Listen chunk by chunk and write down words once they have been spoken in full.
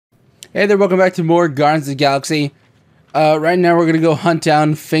Hey there, welcome back to more Guardians of the Galaxy. Right now we're going to go hunt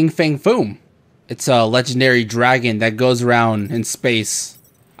down Fang Foom. It's a legendary dragon that goes around in space,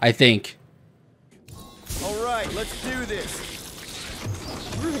 I think. Alright, let's do this.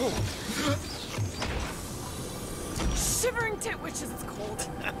 Shivering titwitches, it's cold.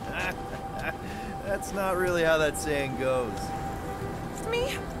 That's not really how that saying goes. It's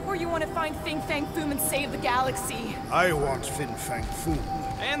me? Or you want to find Fang Foom and save the galaxy? I want Fang Foom.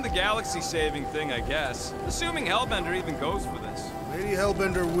 And the galaxy-saving thing, I guess. Assuming Hellbender even goes for this. Lady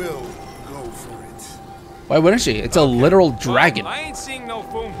Hellbender will go for it. Why wouldn't she? It's a literal dragon. Well, I ain't seeing no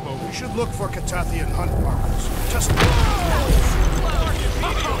Foom poop. We should look for Catathian hunt markers. Just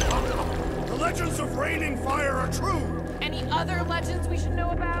the legends of raining fire are true. Any other legends we should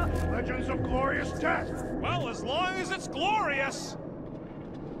know about? Legends of glorious death. Well, as long as it's glorious.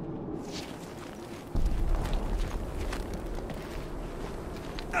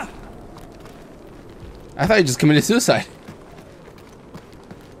 I thought he just committed suicide.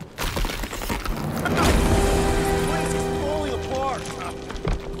 Falling apart.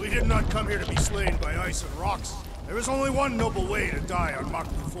 We did not come here to be slain by ice and rocks. There is only one noble way to die on Mach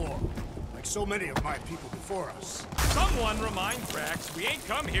 4, like so many of my people before us. Someone remind Drax we ain't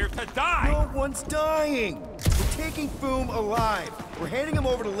come here to die. No one's dying! We're taking Foom alive. We're handing him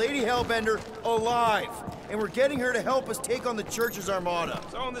over to Lady Hellbender alive. And we're getting her to help us take on the Church's armada.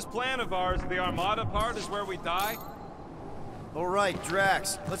 So in this plan of ours, the armada part is where we die? Alright,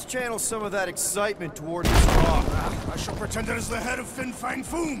 Drax. Let's channel some of that excitement toward this rock. I shall pretend it is the head of Fang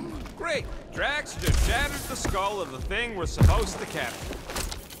Foom. Great. Drax just shattered the skull of the thing we're supposed to capture.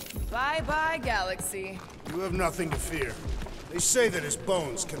 Bye-bye, galaxy. You have nothing to fear. They say that his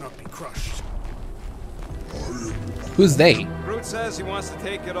bones cannot be crushed. Who's they? Groot says he wants to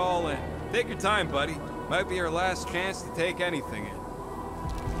take it all in. Take your time, buddy. Might be our last chance to take anything in.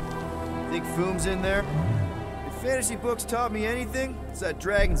 Think Foom's in there? If fantasy books taught me anything, it's that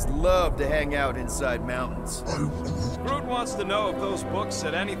dragons love to hang out inside mountains. Groot wants to know if those books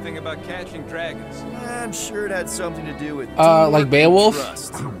said anything about catching dragons. I'm sure it had something to do with Like Beowulf?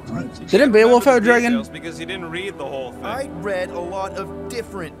 trust. Didn't Beowulf have a dragon? Because he didn't read the whole thing. I read a lot of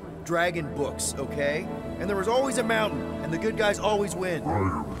different dragon books, okay? And there was always a mountain, and the good guys always win.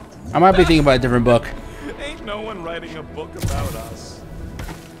 I might be thinking about a different book. Ain't no one writing a book about us.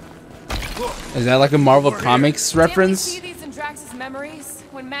 Is that like a Marvel Comics Didn't we reference? see these in Drax's memories?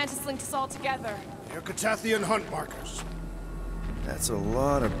 When Mantis linked us all together. They're Catathian hunt markers. That's a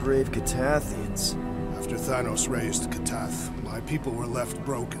lot of brave Catathians. After Thanos raised Catath, my people were left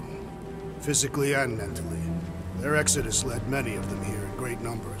broken, physically and mentally. Their exodus led many of them here in great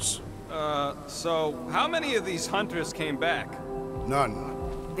numbers. So how many of these hunters came back? None.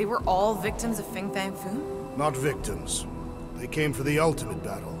 They were all victims of Fang Foom? Not victims. They came for the ultimate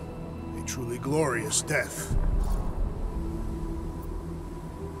battle. A truly glorious death.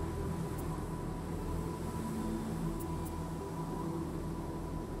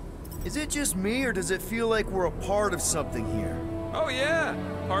 Is it just me, or does it feel like we're a part of something here? Oh yeah,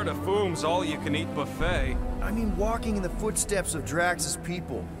 part of Foom's all-you-can-eat buffet. I mean, walking in the footsteps of Drax's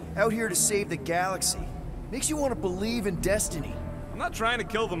people, out here to save the galaxy, makes you want to believe in destiny. I'm not trying to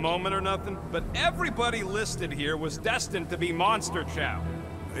kill the moment or nothing, but everybody listed here was destined to be monster chow.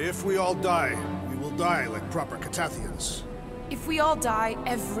 If we all die, we will die like proper Catathians. If we all die,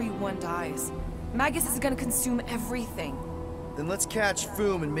 everyone dies. Magus is gonna consume everything. Then let's catch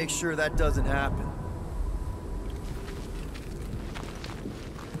Foom and make sure that doesn't happen.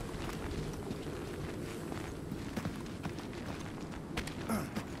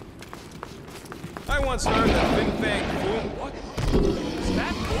 I once heard that Fang Foom... What? Is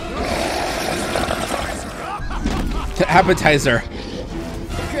that Appetizer.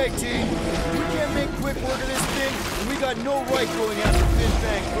 Okay, team. We can't make quick work of this thing, and we got no right going after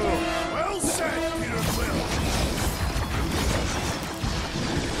Fang Foom. Well said, Peter Quill.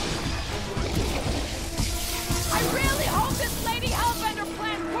 I really hope this Lady Hellbender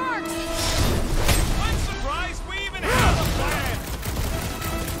plan works! I'm surprised we even have a plan!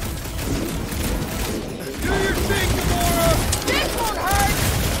 Do your thing, Gamora! This won't hurt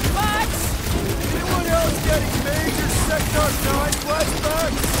much! Anyone else getting major Sector 9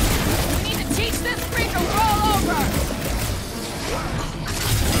 flashbacks? We need to teach this freak to roll over!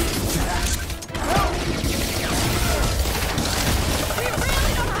 We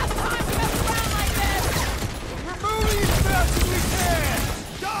really don't have time to mess around like this! We're moving as fast as we can!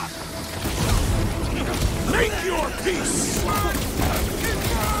 Stop! Make your peace!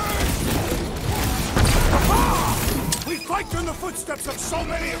 We fight in the footsteps of so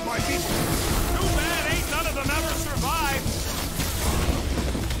many of my people. Too bad ain't none of them ever survived.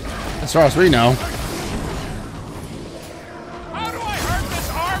 As far as we know. How do I hurt this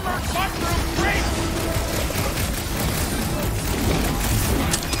armored mushroom creep?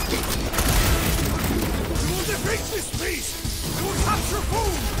 We will defeat this beast! We will capture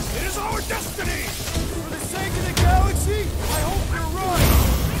Foom! It is our destiny! For the sake of the galaxy, I hope you're right.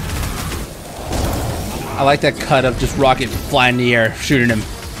 I like that cut of just Rocket flying in the air, shooting him.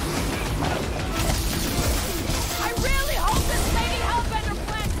 I really hope this Lady Hellbender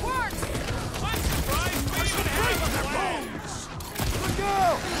plan works! I'm surprised we even have a plan. Look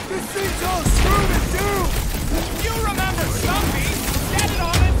out! This thing's all screwed and doomed! You remember Stumpy? Get it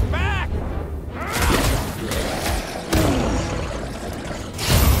on its back!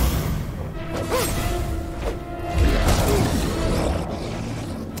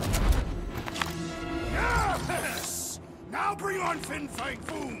 Yes! Now bring on Fang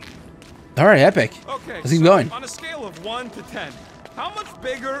Foom! All right, epic. Okay, Let's keep so going. on a scale of 1 to 10, how much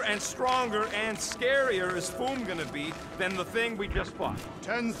bigger and stronger and scarier is Foom gonna be than the thing we just fought?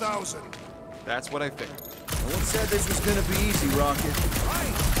 10,000. That's what I figured. No one said this was gonna be easy, Rocket.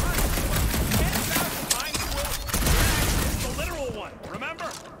 Right. 10,000 times the literal one, remember?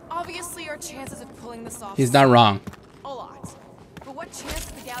 Obviously, our chances of pulling this off He's not wrong. a lot. But what chance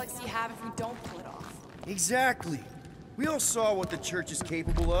does the galaxy have if we don't pull it off? Exactly. We all saw what the Church is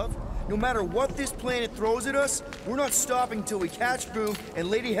capable of. No matter what this planet throws at us, we're not stopping till we catch Foom and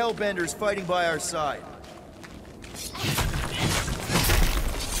Lady Hellbender is fighting by our side.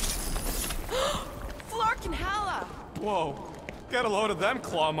 Flark and Hala! Whoa, get a load of them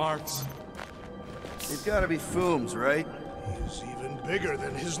claw marks. They've gotta be Foom's, right? He's even bigger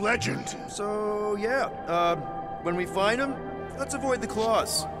than his legend. So, yeah, when we find him, let's avoid the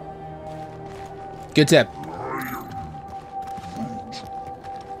claws. Good tip.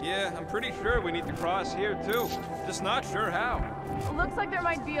 Yeah, I'm pretty sure we need to cross here too. Just not sure how. Looks like there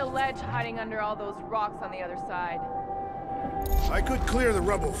might be a ledge hiding under all those rocks on the other side. I could clear the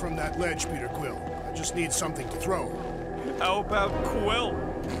rubble from that ledge, Peter Quill. I just need something to throw. How about Quill?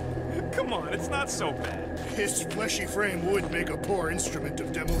 Come on, it's not so bad. His fleshy frame would make a poor instrument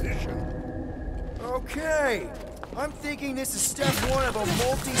of demolition. Okay. I'm thinking this is step one of a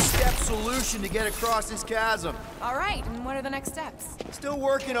multi-step solution to get across this chasm. All right, and what are the next steps? Still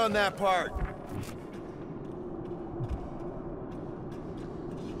working on that part.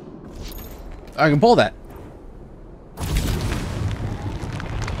 I can pull that.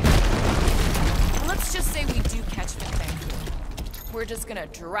 Let's just say we do catch Fang Foom. We're just gonna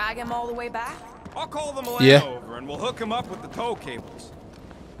drag him all the way back? I'll call the Milan Yeah. over and we'll hook him up with the tow cables.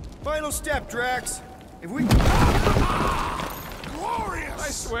 Final step, Drax. If we... Glorious! I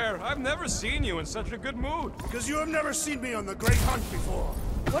swear, I've never seen you in such a good mood. Because you have never seen me on the Great Hunt before.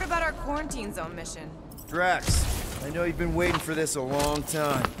 What about our quarantine zone mission? Drax, I know you've been waiting for this a long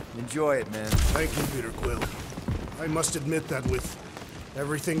time. Enjoy it, man. Thank you, Peter Quill. I must admit that with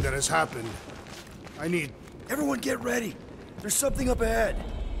everything that has happened, I need... Everyone get ready. There's something up ahead.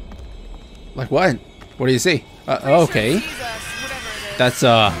 Like what? What do you see? Okay. That's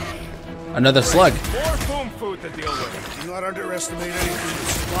another slug. More Foom food to deal with. Do not underestimate anything that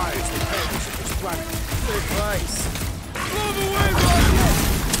survives the perils of this planet. Good advice. Move away, Rocket!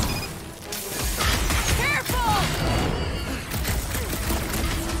 Careful!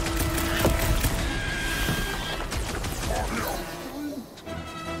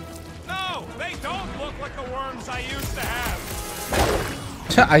 No, they don't look like the worms I used to have.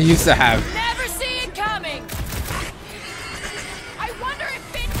 I used to have. Never see it coming! I wonder if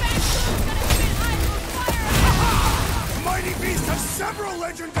Fang Foom's gonna spit ice or fire! The mighty beast has several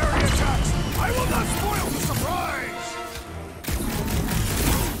legendary attacks. I will not spoil the surprise.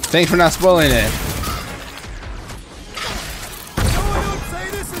 Thanks for not spoiling it. I know I don't say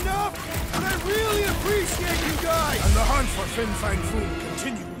this enough, but I really appreciate you guys. And the hunt for Fang Foom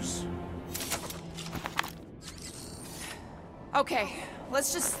continues. Okay,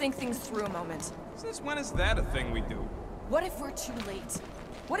 let's just think things through a moment. Since when is that a thing we do? What if we're too late?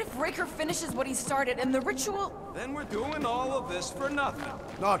 What if Raker finishes what he started and the ritual... Then we're doing all of this for nothing.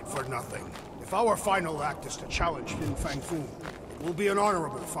 Not for nothing. If our final act is to challenge Fang Foom, it will be an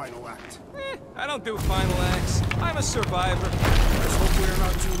honorable final act. I don't do final acts. I'm a survivor. Let's hope we're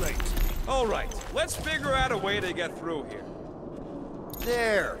not too late. All right, let's figure out a way to get through here.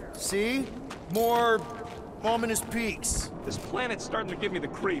 There. See? More ominous peaks. This planet's starting to give me the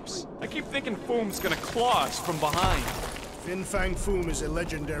creeps. I keep thinking Foom's gonna claw us from behind. Fang Foom is a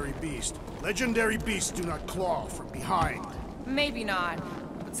legendary beast. Legendary beasts do not claw from behind. Maybe not,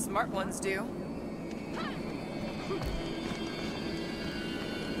 but smart ones do.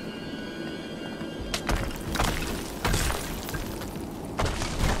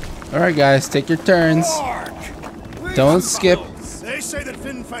 Alright guys, take your turns. Don't skip. They say that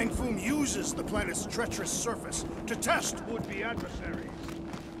Fang Foom uses the planet's treacherous surface to test would-be adversaries.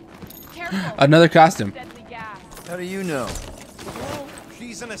 Careful. Another costume. Deadly gas. How do you know? Oh,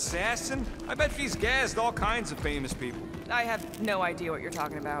 she's an assassin? I bet she's gassed all kinds of famous people. I have no idea what you're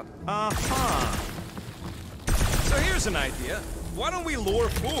talking about. Uh-huh. So here's an idea. Why don't we lure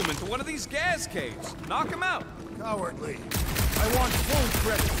Foom into one of these gas caves? Knock him out. Cowardly. I want full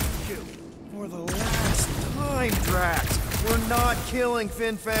credit for the kill. For the last time, Drax, we're not killing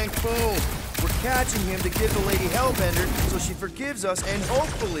Fang Foom. We're catching him to give the Lady Hellbender so she forgives us and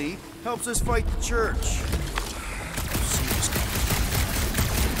hopefully helps us fight the church.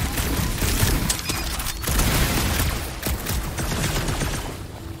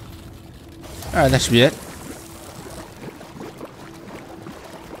 Alright, that should be it.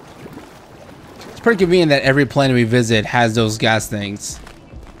 It's pretty convenient that every planet we visit has those gas things.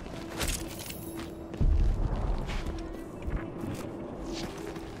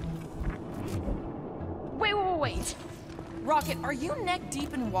 Wait. Rocket, are you neck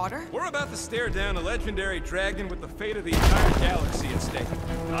deep in water? We're about to stare down a legendary dragon with the fate of the entire galaxy at stake.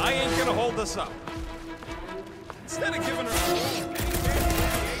 I ain't gonna hold us up. Instead of giving her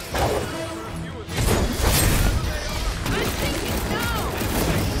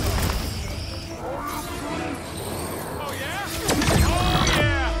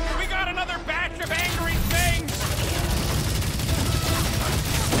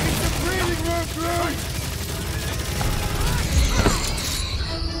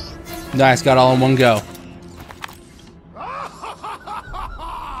Nice, got all in one go.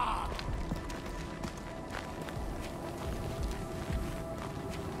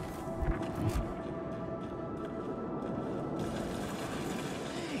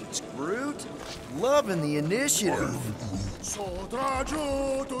 Thanks, Groot. Loving the initiative.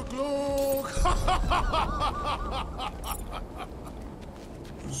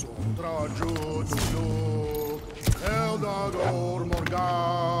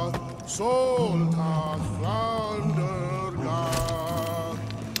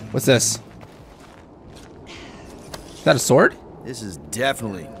 What's this? Is that a sword? This is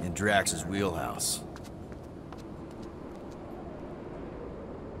definitely in Drax's wheelhouse.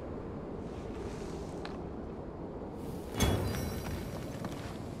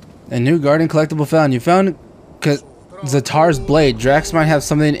 A new garden collectible found. You found Zatar's blade. Drax might have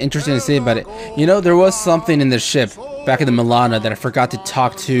something interesting to say about it. You know, there was something in the ship back in the Milana that I forgot to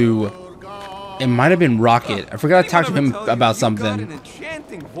talk to. It might have been Rocket. I forgot to talk to him about something.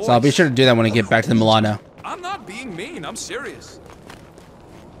 So I'll be sure to do that when I get back to the Milana. I'm not being mean, I'm serious.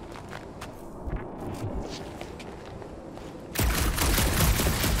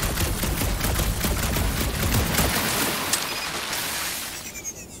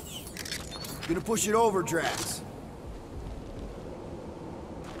 Gonna push it over, Drax.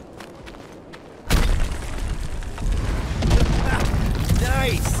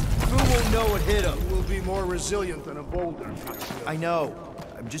 Nice! Who won't know what hit him? Will be more resilient than a boulder. I know.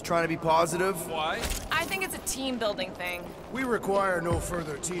 I'm just trying to be positive. Why? I think it's a team building thing. We require no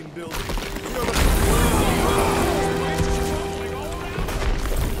further team building.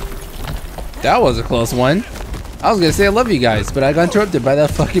 That was a close one. I was gonna say I love you guys, but I got interrupted by that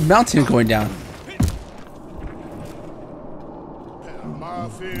fucking mountain going down.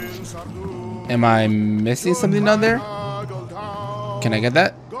 Am I missing something down there? Can I get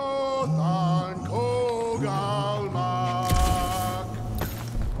that?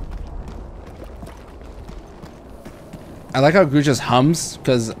 I like how Groot just hums,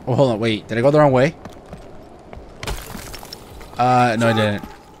 because... Oh, hold on, wait. Did I go the wrong way? No, I didn't.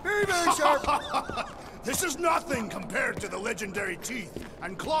 Very, very sharp. This is nothing compared to the legendary teeth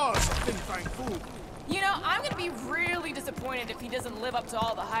and claws of Fang Foom. You know, I'm gonna be really disappointed if he doesn't live up to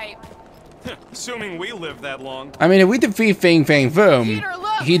all the hype. Assuming we live that long. I mean, if we defeat Fang Foom, Peter,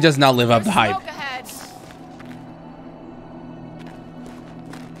 look! he does not live up to There's hype. smoke ahead.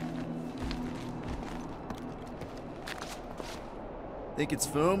 Think it's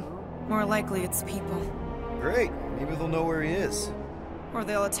Foom? More likely it's people. Great. Maybe they'll know where he is. Or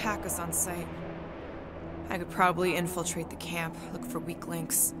they'll attack us on sight. I could probably infiltrate the camp, look for weak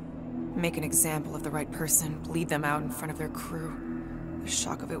links, make an example of the right person, bleed them out in front of their crew. The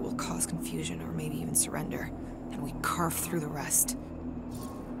shock of it will cause confusion or maybe even surrender, and we carve through the rest.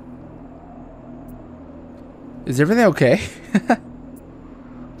 Is everything okay?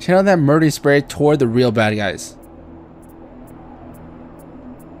 Channel that murder spray toward the real bad guys.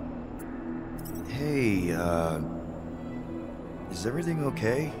 Hey, is everything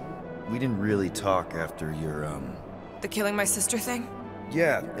okay? We didn't really talk after your, The killing my sister thing?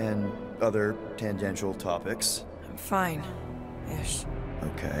 Yeah, and other tangential topics. I'm fine. Ish.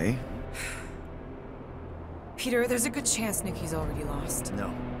 Okay. Peter, there's a good chance Nikki's already lost.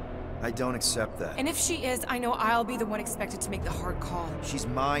 No, I don't accept that. And if she is, I know I'll be the one expected to make the hard call. She's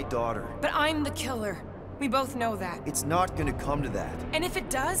my daughter. But I'm the killer. We both know that. It's not gonna come to that. And if it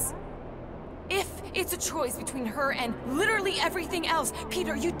does? If it's a choice between her and literally everything else,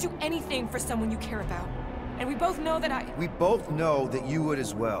 Peter, you'd do anything for someone you care about. And we both know that We both know that you would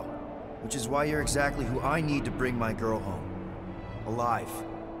as well. Which is why you're exactly who I need to bring my girl home. Alive.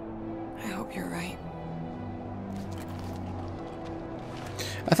 I hope you're right.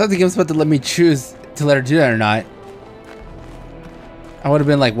 I thought the game was about to let me choose to let her do that or not. I would have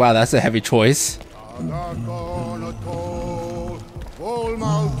been like, wow, that's a heavy choice.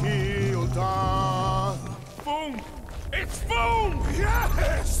 Foom! It's Foom!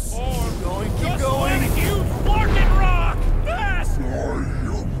 Yes! Or Keep going. You fucking rock! Fast!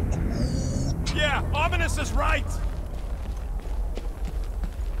 Yeah, Ominous is right!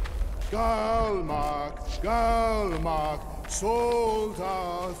 Galmark,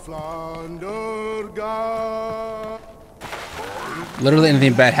 Solta, Flanderga. Literally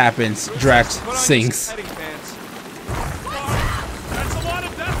anything bad happens, Drax Put on sings. your heading pants. That's a lot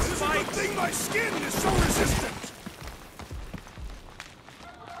of death, Spike! Good thing my skin is so resistant.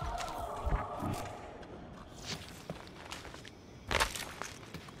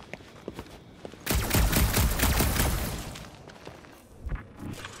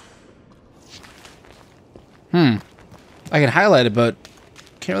 I can highlight it, but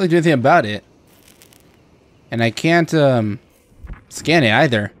can't really do anything about it. And I can't scan it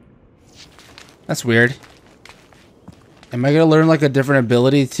either. That's weird. Am I gonna learn like a different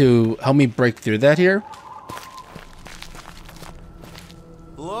ability to help me break through that here?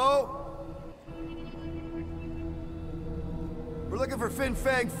 Hello? We're looking for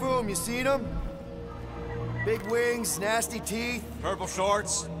Fang Foom. You seen him? Big wings, nasty teeth. Purple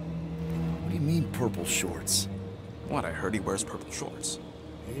shorts? What do you mean, purple shorts? What, I heard he wears purple shorts.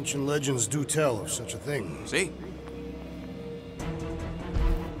 Ancient legends do tell of such a thing. See?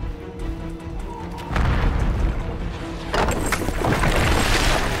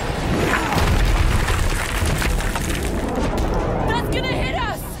 That's gonna hit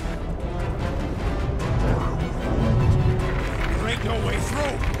us! There ain't no way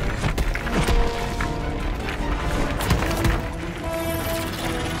through!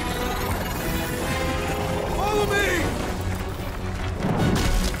 Follow me!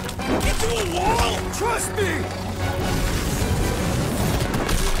 Into a wall! Trust me!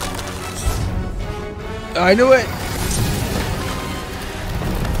 I knew it!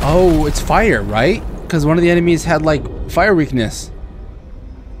 Oh, it's fire, right? Because one of the enemies had like fire weakness.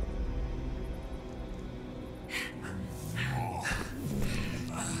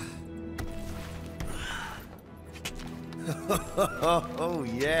 Oh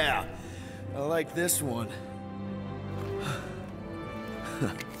yeah, I like this one.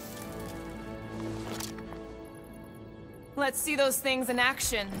 Let's see those things in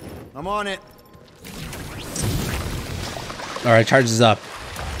action. I'm on it. Alright, charges up.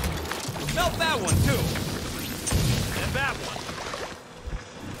 Melt that one, too! And that one!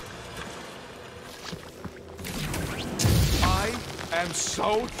 I am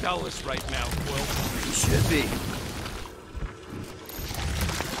so jealous right now, Quill. You should be.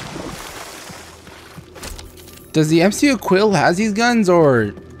 Does the MCU Quill has these guns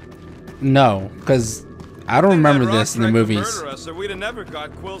or no? Because I don't remember this in the movies. Murder us, or we'd have never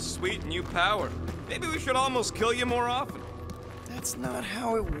got Quill's sweet new power. Maybe we should almost kill you more often. That's not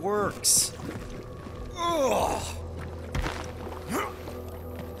how it works. Ugh.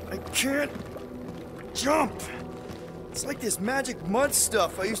 I can't jump. It's like this magic mud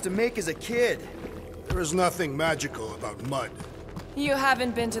stuff I used to make as a kid. There is nothing magical about mud. You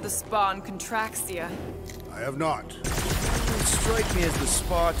haven't been to the spa in Contraxia. I have not. You don't strike me as the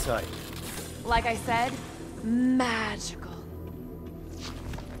spa type. Like I said, magical.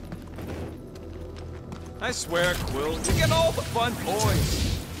 I swear, Quill, you get all the fun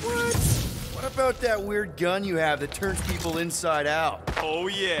toys. What? What about that weird gun you have that turns people inside out? Oh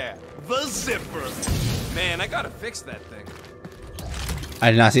yeah, the zipper. Man, I gotta fix that thing.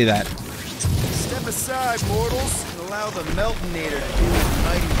 I did not see that. Step aside, mortals, and allow the Meltonator to do his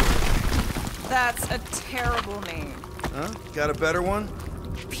mighty work. That's a terrible name. Huh? Got a better one?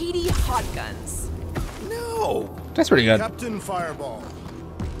 PD Hot Guns. No! That's pretty good. Captain Fireball.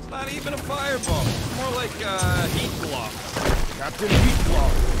 It's not even a fireball. More like a heat block. Captain Heatclaw.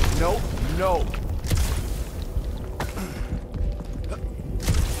 Nope, no.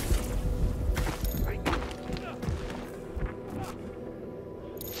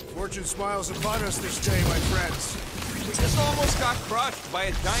 Fortune smiles upon us this day, my friends. We just almost got crushed by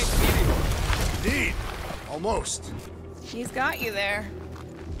a giant meteor. Indeed. Almost. He's got you there.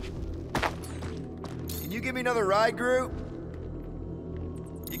 Can you give me another ride, Groot?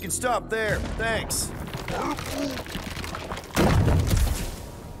 You can stop there. Thanks.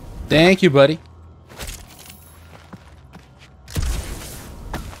 Thank you, buddy.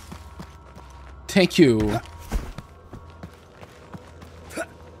 Thank you.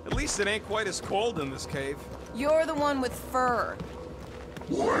 At least it ain't quite as cold in this cave. You're the one with fur.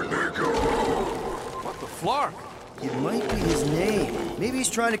 What the flark? It might be his name. Maybe he's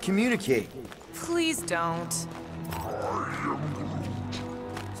trying to communicate. Please don't.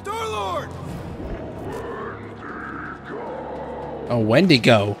 Star-Lord! A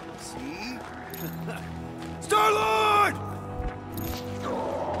Wendigo. See? Star-Lord!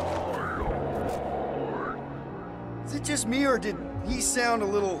 Is it just me, or did he sound a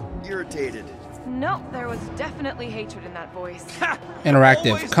little irritated? Nope, there was definitely hatred in that voice.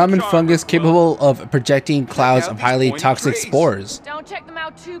 Interactive. Always the Common charmer, fungus Quill. capable of projecting clouds out of these highly pointy toxic trees. spores. Don't check them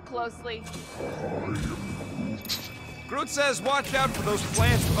out too closely. Groot says watch out for those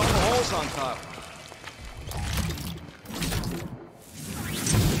plants with all the holes on top.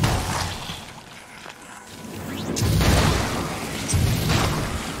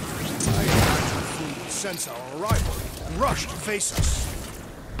 I imagine Foom will sense our arrival and rush to face us.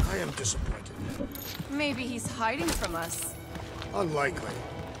 I am disappointed. Maybe he's hiding from us. Unlikely.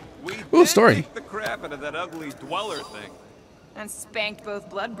 We Ooh, did story. kick the crap out of that ugly dweller thing. And spanked both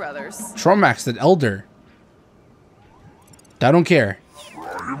blood brothers. Tromax, the Elder. I don't care.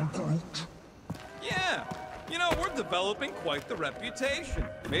 Yeah, you know, we're developing quite the reputation.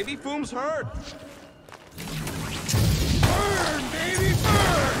 Maybe Foom's heard. Burn, baby,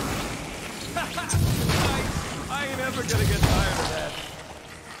 burn! I ain't ever gonna get tired of that.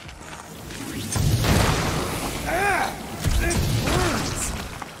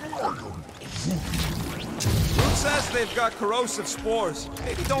 Groot says they've got corrosive spores.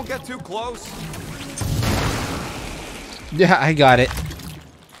 Maybe don't get too close. Yeah, I got it.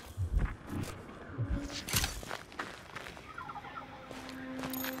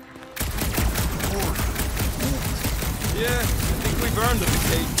 Yeah, I think we've earned a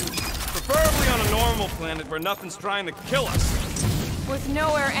vacation. Preferably on a normal planet where nothing's trying to kill us. With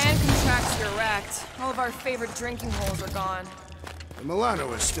nowhere and contracts erect, all of our favorite drinking holes are gone. The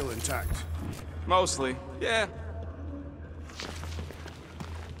Milano is still intact. Mostly, yeah.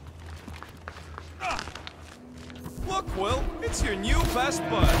 Look, Will, it's your new best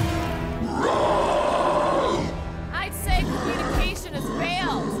bud. I'd say communication has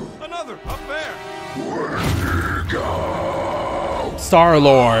failed. Another, up there.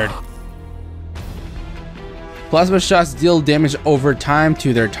 Star-Lord. Plasma shots deal damage over time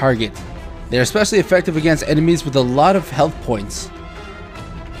to their target. They are especially effective against enemies with a lot of health points.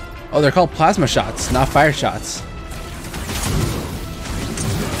 Oh, they're called plasma shots, not fire shots.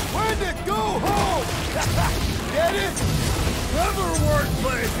 Where'd it go home? Get it? Clever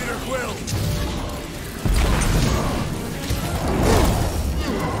wordplay, Peter Quill.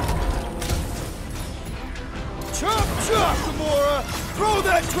 Chop, chop, Gamora! Throw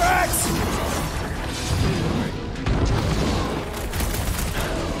that Drax!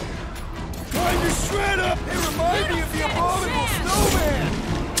 Time to shred up! They remind me of the abominable snowman!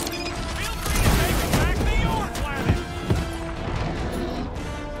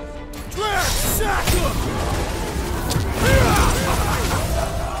 Drax, sack him!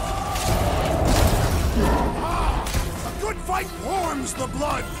 A good fight warms the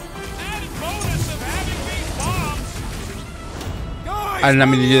blood. Added bonus of having these bombs. Guys, I did not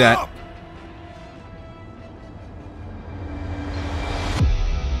mean to do that. up.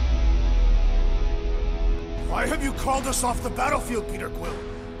 Why have you called us off the battlefield, Peter Quill?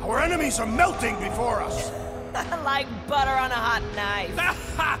 Our enemies are melting before us. Like butter on a hot knife.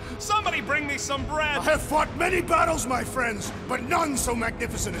 Somebody bring me some bread. I have fought many battles, my friends, but none so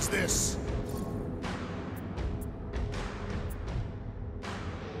magnificent as this.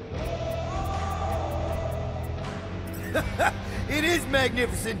 It is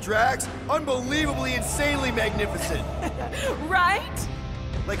magnificent, Drax. Unbelievably, insanely magnificent. Right?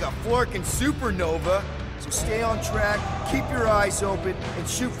 Like a flirking supernova. So stay on track, keep your eyes open, and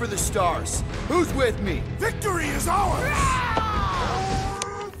shoot for the stars. Who's with me? Victory is ours!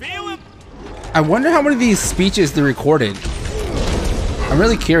 Feel it? I wonder how many of these speeches they recorded. I'm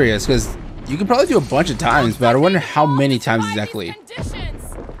really curious because you can probably do a bunch of times, but I wonder how many times exactly.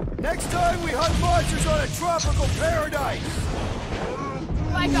 Conditions. Next time we hunt monsters on a tropical paradise.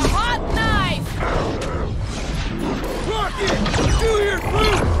 Like a hot knife. Rocket! Do your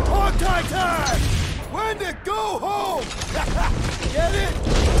food! Hog tie time! When to go home! Get it?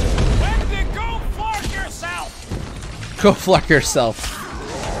 When to go flark yourself! Go flark yourself.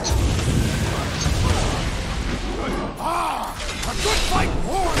 Ah! A good fight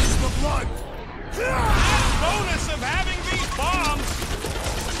warms the blood! Bonus of having these bombs!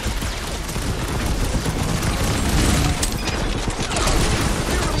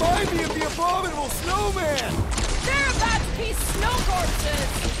 You remind me of the abominable snowman! They're about to be snow corpses!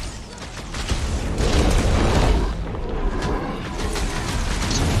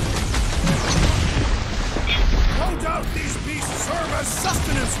 No doubt these beasts serve as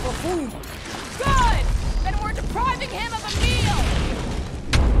sustenance for Foom! Good! Then we're depriving him of a meal!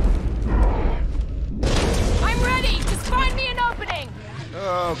 I'm ready! Just find me an opening!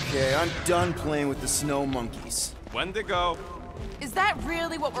 Okay, I'm done playing with the snow monkeys. When to go. Is that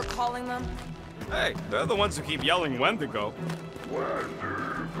really what we're calling them? Hey, they're the ones who keep yelling when to go.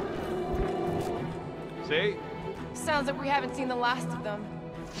 See? Sounds like we haven't seen the last of them.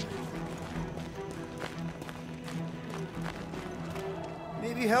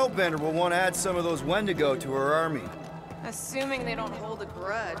 Maybe Hellbender will want to add some of those Wendigo to her army. Assuming they don't hold a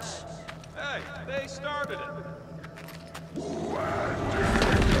grudge. Hey, they started it.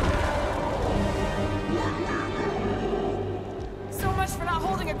 So much for not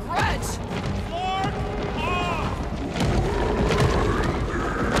holding a grudge! Flark off!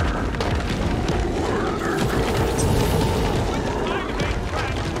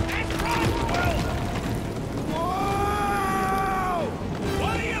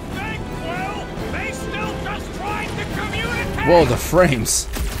 What do you think, Will? They still just trying to communicate! Whoa, the frames.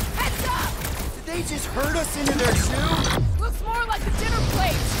 Heads up! Did they just herd us into their zoo? Looks more like a dinner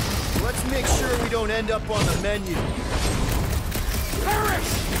plate! Let's make sure we don't end up on the menu.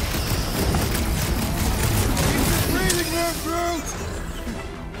 Perish! Keep breathing there, Groot!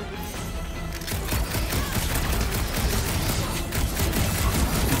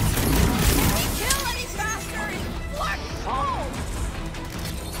 Kill any bastard! Flark home!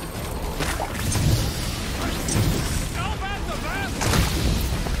 Help at the best!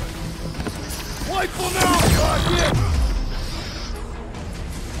 Wipe them out, Rocket!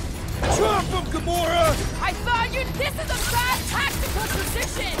 Drop them, Gamora! I thought you'd. This is a bad tactical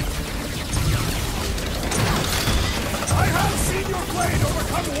position! I have seen your blade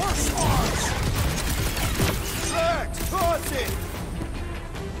overcome worse odds! Drax, toss it!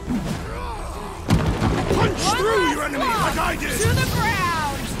 Punch One through last your enemy blow like I did! To the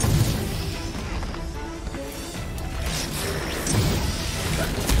ground!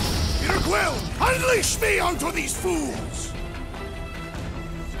 Peter Quill, unleash me onto these fools!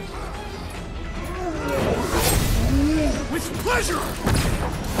 With pleasure!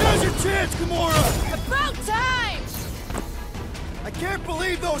 Now's your chance, Gamora! About time! I can't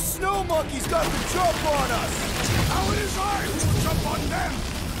believe those snow monkeys got the jump on us! Now it is I who will jump on them!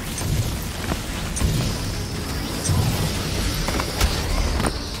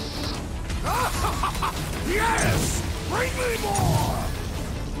 Yes! Bring me more!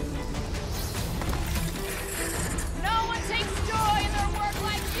 No one takes joy in their work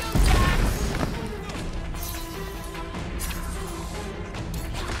like you, Drax!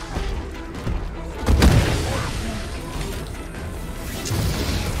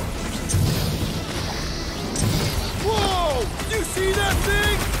 Whoa! You see that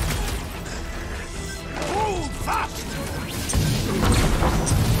thing? Hold fast!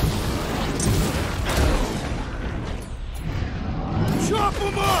 Chop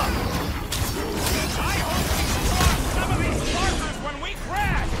them up! I hope we can block some of these flarkers when we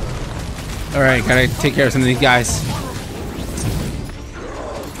crash! Alright, gotta take care of some of these guys.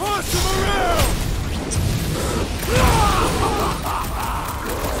 Toss them around!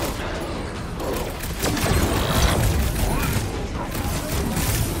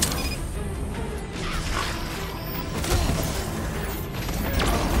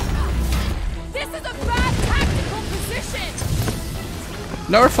 This is a bad tactical position!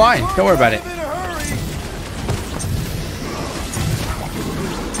 No, we're fine. Don't worry about it. I'm in a hurry!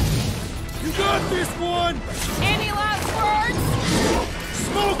 You got this one! Any last words?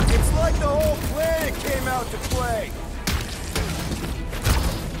 Smoke! It's like the whole planet came out to play!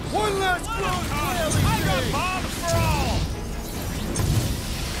 One last close I got bombs for all!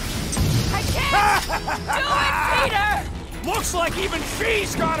 I can't! Do it, Peter! Looks like even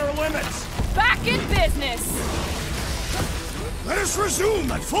she's got her limits! Back in business! Let us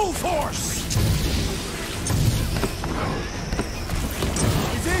resume at full force!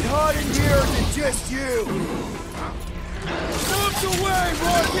 Is it hot in here or is it just you? Out the way,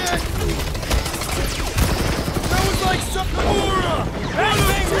 Rocket! No like some Gamora! That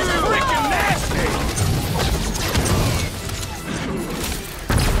thing is freaking nasty!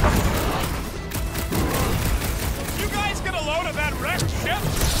 You guys get a load of that wrecked ship?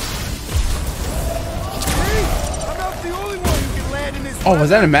 Hey, I'm not the only one who can land in this. Oh, was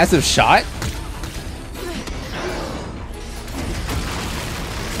that a massive shot?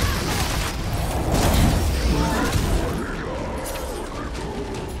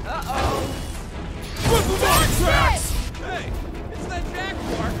 Hey, it's that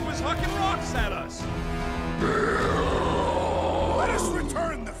Jaguar who was hucking rocks at us. Let us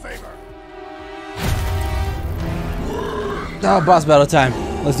return the favor. Oh, boss battle time.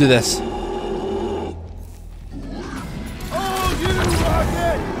 Let's do this. Oh, you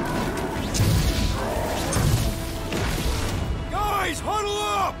Rocket! Guys, huddle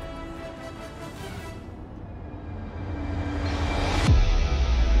up!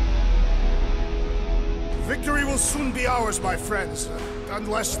 Victory will soon be ours, my friends,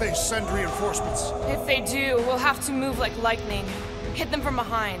 unless they send reinforcements. If they do, we'll have to move like lightning. Hit them from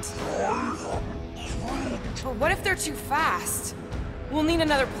behind. But what if they're too fast? We'll need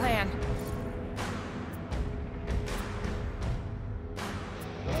another plan.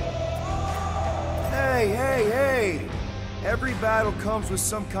 Hey! Every battle comes with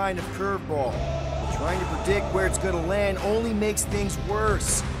some kind of curveball. Trying to predict where it's gonna land only makes things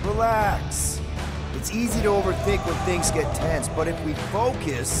worse. Relax. It's easy to overthink when things get tense, but if we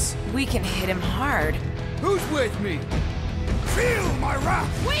focus... We can hit him hard. Who's with me? Feel my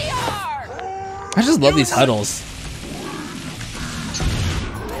wrath! We are! I just love these huddles.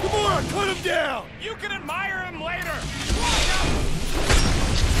 Gamora, cut him down! You can admire him later.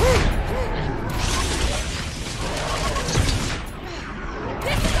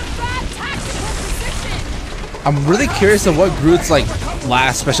 This is a bad tactical position! I'm really curious of what Groot's like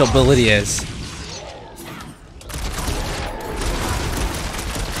last special ability is.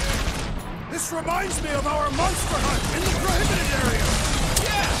 This reminds me of our monster hunt in the prohibited area.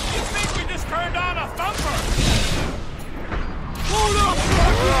 Yeah, you think we just turned on a thumper? Hold up,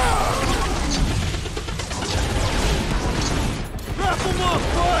 Rocket! Wrap him up,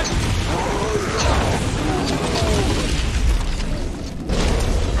 bud!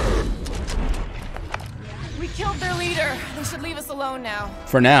 We killed their leader. They should leave us alone now.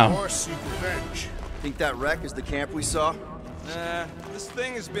 For now. Or seek revenge. Think that wreck is the camp we saw? Nah, this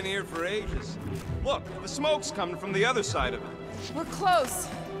thing has been here for ages. Look, the smoke's coming from the other side of it. We're close,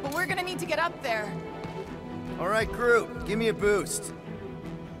 but we're gonna need to get up there. All right, Groot, give me a boost.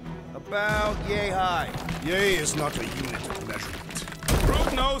 About yay high. Yay is not a unit of measurement.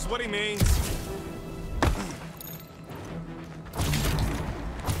 Groot knows what he means.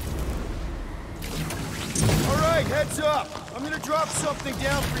 All right, heads up. I'm gonna drop something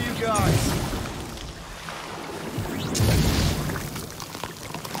down for you guys.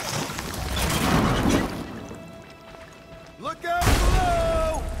 Look out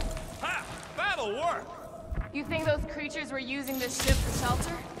below! Ha! That'll work! You think those creatures were using this ship for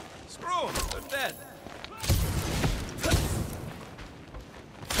shelter? Screw them, they're dead.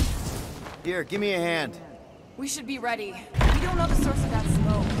 Here, give me a hand. We should be ready. We don't know the source of that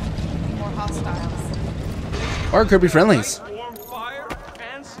smoke. Could be more hostiles. Or it could be friendlies. Nice warm fire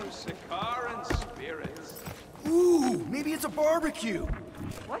and some cigar and spirits. Ooh, maybe it's a barbecue.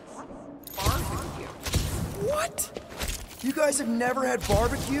 What? Barbecue? What? You guys have never had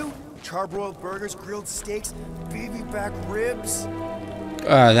barbecue? Charbroiled burgers, grilled steaks, baby back ribs?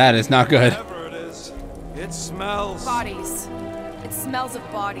 That is not good. Whatever it is, it smells. Bodies. It smells of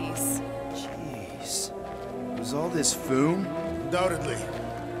bodies. Jeez. Was all this Foom? Undoubtedly.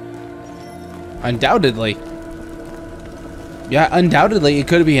 Undoubtedly. Yeah, undoubtedly it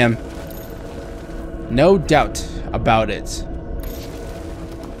could be him. No doubt about it.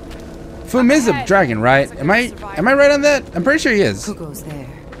 Foom is a dragon, right? Am I right on that? I'm pretty sure he is. Who goes there?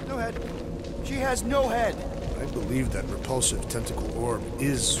 No head. She has no head. I believe that repulsive tentacle orb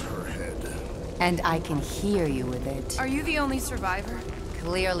is her head. And I can hear you with it. Are you the only survivor?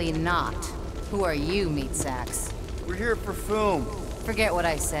 Clearly not. Who are you, meat sacks? We're here for Foom. Forget what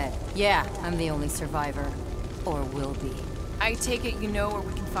I said. Yeah, I'm the only survivor. Or will be. I take it you know where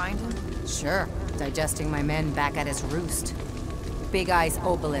we can find him? Sure. Digesting my men back at his roost. Big Eye's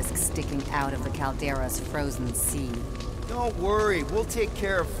obelisk sticking out of the Caldera's frozen sea. Don't worry, we'll take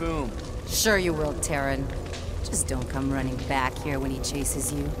care of Foom. Sure you will, Terran. Just don't come running back here when he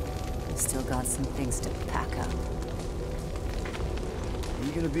chases you. I've still got some things to pack up. Are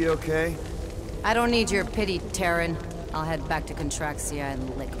you gonna be okay? I don't need your pity, Terran. I'll head back to Contraxia and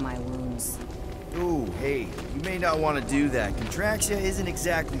lick my wounds. Ooh, hey, you may not want to do that. Contraxia isn't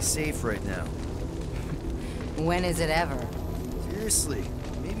exactly safe right now. When is it ever? Seriously,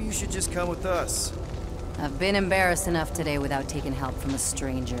 maybe you should just come with us. I've been embarrassed enough today without taking help from a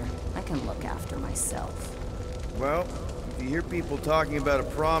stranger. I can look after myself. Well, if you hear people talking about a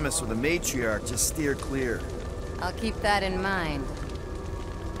promise with a matriarch, just steer clear. I'll keep that in mind.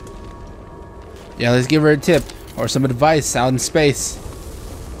 Yeah, let's give her a tip or some advice out in space.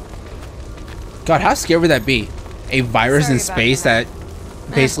 God, how scary would that be? A virus Sorry in about space that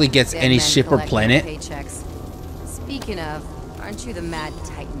basically gets Dead any men ship or collecting planet? Paychecks. Speaking of, aren't you the Mad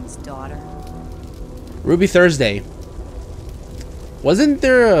Titan's daughter? Ruby Thursday. Wasn't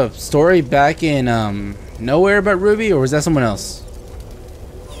there a story back in Nowhere about Ruby, or was that someone else?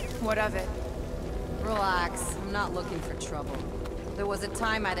 What of it? Relax, I'm not looking for trouble. There was a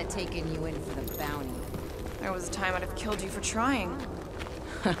time I'd have taken you in for the bounty. There was a time I'd have killed you for trying.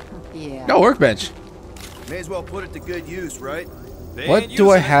 Yeah. No workbench. May as well put it to good use, right? They What ain't do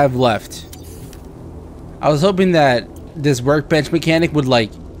I using it. have left? I was hoping that this workbench mechanic would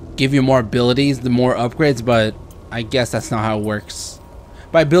like give you more abilities, the more upgrades, but I guess that's not how it works.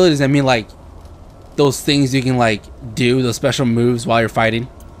 By abilities, I mean like those things you can like do, those special moves while you're fighting.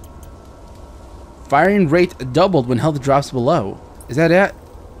 Firing rate doubled when health drops below. Is that it?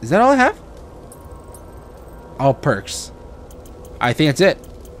 Is that all I have? All perks. I think that's it.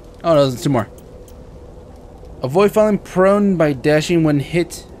 Oh no, there's two more. Avoid falling prone by dashing when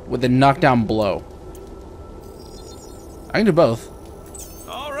hit with a knockdown blow. I can do both.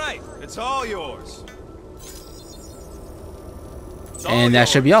 All right, it's all yours. It's all And that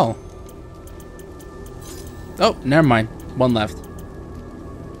should be yours. all. Oh, never mind. One left.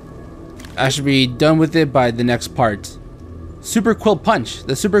 I should be done with it by the next part. Super Quill Punch.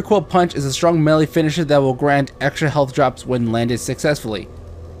 The Super Quill Punch is a strong melee finisher that will grant extra health drops when landed successfully.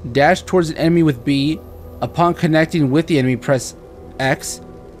 Dash towards an enemy with B. Upon connecting with the enemy, press X.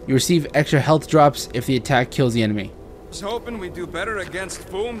 You receive extra health drops if the attack kills the enemy. Was hoping we'd do better against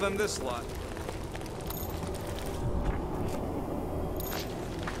Foom than this lot.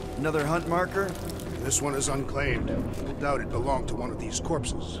 Another hunt marker? This one is unclaimed. No doubt it belonged to one of these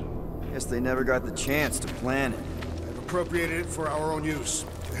corpses. Guess they never got the chance to plan it. I've appropriated it for our own use,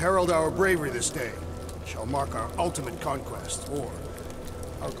 to herald our bravery this day. It shall mark our ultimate conquest, or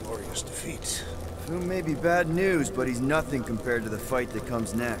our glorious defeat. Foom may be bad news, but he's nothing compared to the fight that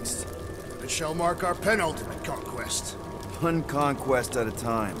comes next. It shall mark our penultimate conquest. One conquest at a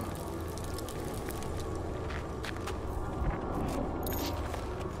time.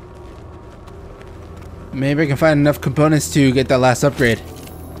 Maybe I can find enough components to get that last upgrade.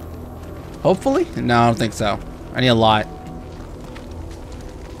 Hopefully? No, I don't think so. I need a lot.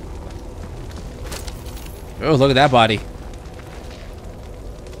 Oh, look at that body.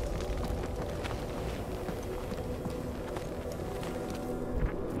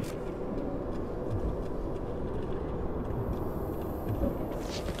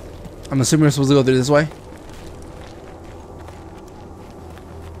 I'm assuming we're supposed to go through this way.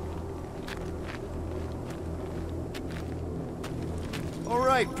 All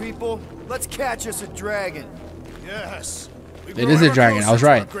right, people, let's catch us a dragon. Yes. We It grow is a ever dragon, I was closer to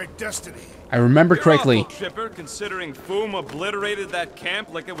our right. Great destiny. I remember You're correctly. awful chipper, considering Foom obliterated that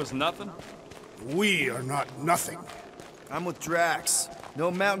camp like it was nothing. We are not nothing. I'm with Drax.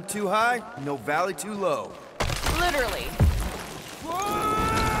 No mountain too high, no valley too low. Literally.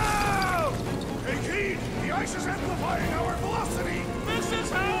 Whoa! Take heed! The ice is amplifying our velocity! This is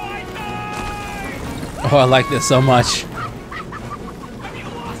how I die! Oh, I like this so much. Have you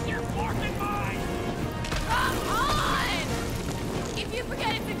lost your fucking mind? Come on! If you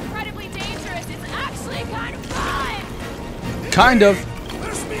forget it's incredibly dangerous, it's actually kind of fun! Kind of. Let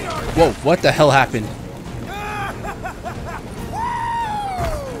us meet our... Whoa, what the hell happened?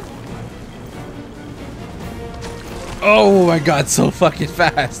 Oh my god, so fucking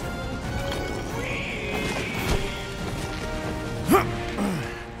fast.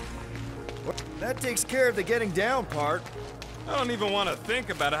 That takes care of the getting down part. I don't even want to think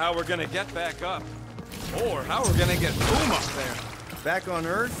about how we're gonna get back up. Or how we're gonna get Foom up there. Back on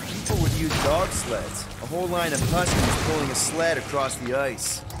Earth, people would use dog sleds. A whole line of huskies pulling a sled across the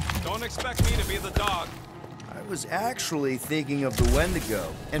ice. Don't expect me to be the dog. I was actually thinking of the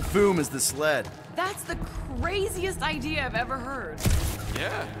Wendigo, and Foom is the sled. That's the craziest idea I've ever heard.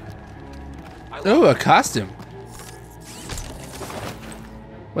 Yeah. Oh, a costume.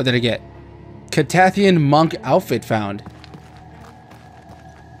 What did I get? Catathian monk outfit found.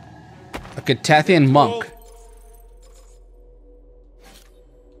 A Catathian monk.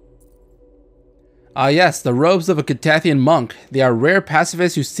 Ah yes, the robes of a Catathian monk. They are rare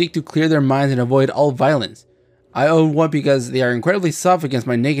pacifists who seek to clear their minds and avoid all violence. I own one because they are incredibly soft against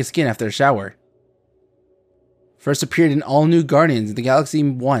my naked skin after a shower. First appeared in All New Guardians of the Galaxy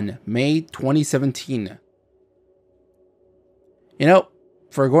 1, May 2017. You know,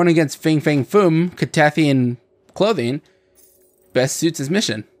 for going against Fang Foom, Catathian clothing, best suits his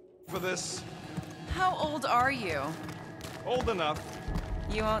mission. For this, How old are you? old enough.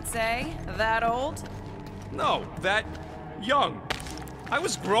 You won't say? That old? No, that young. I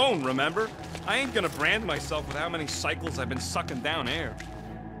was grown, remember? I ain't gonna brand myself with how many cycles I've been sucking down air.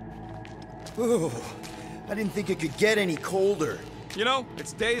 Ooh, I didn't think it could get any colder. You know,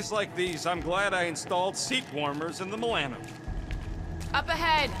 it's days like these I'm glad I installed seat warmers in the Milano. Up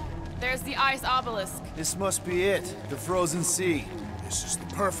ahead, there's the ice obelisk. This must be it, the frozen sea. This is the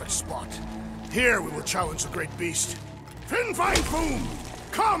perfect spot. Here we will challenge the great beast. Fang Foom,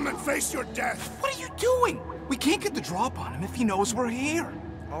 come and face your death. What are you doing? We can't get the drop on him if he knows we're here.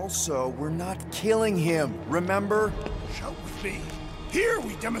 Also, we're not killing him, remember? Shout with me. Here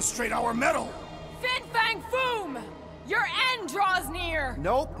we demonstrate our mettle. Fang Foom! Your end draws near!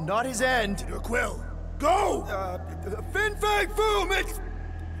 Nope, not his end. Your quill. Go! Fang Foom, it's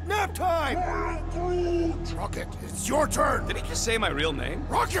nap time! Rocket, it's your turn. Did he just say my real name?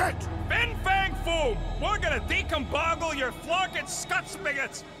 Rocket! Fang Foom! We're gonna decomboggle your flunket scut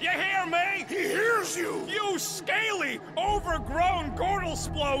spigots! You hear me? He hears you! You scaly, overgrown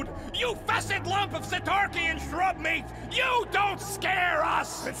gordle-splode! You fessed lump of Satarkian shrub meat! You don't scare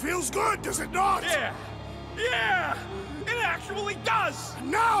us! It feels good, does it not? Yeah! It actually does!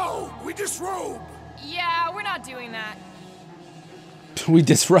 Now we disrobe! Yeah, we're not doing that. We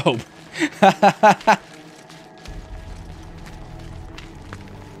disrobe.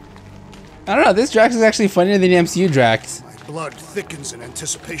 I don't know, this Drax is actually funnier than the MCU Drax. My blood thickens in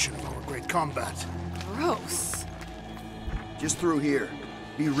anticipation of our great combat. Gross. Just through here.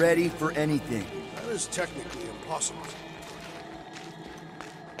 Be ready for anything. That is technically impossible.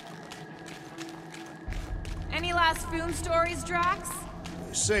 Any last Foom stories, Drax?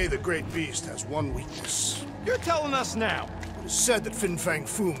 They say the great beast has one weakness. You're telling us now. It is said that Fang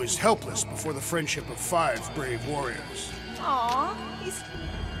Foom is helpless before the friendship of 5 brave warriors. Aw, he's...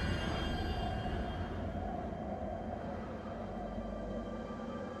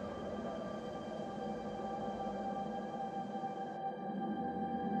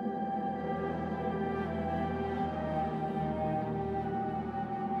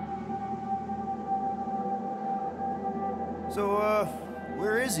 So,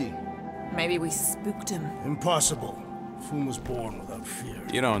 where is he? Maybe we spooked him. Impossible. Foom was born without fear.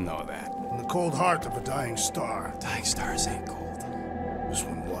 You don't know that. In the cold heart of a dying star. Dying stars ain't cold. This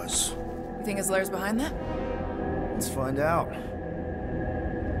one was. You think his lair's behind that? Let's find out.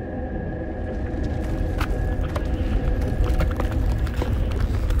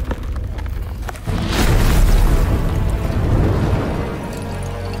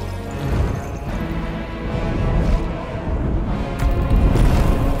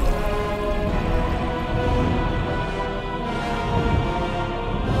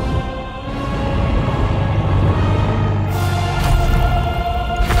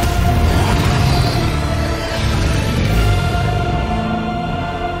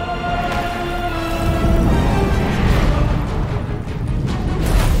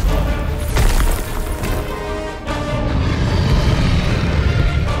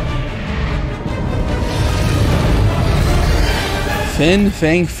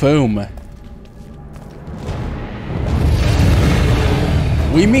 Fang Foom.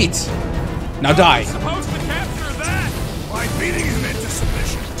 We meet. Now die. Supposed to capture that! By beating him into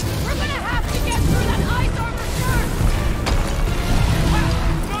submission. We're gonna have to get through that ice armor first!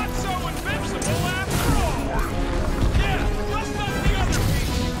 Not so invincible after all! Yeah, dust up the other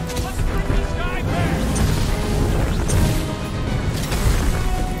piece! Let's bring this guy back!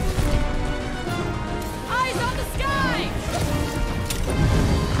 Eyes on the sky!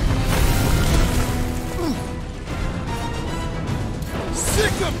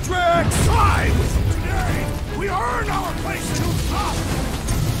 Sick of Drax! Side! Today, we earn our place to top!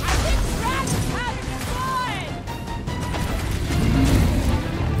 I think Drax is having fun!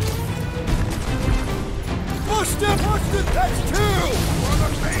 Busted! That's 2! For the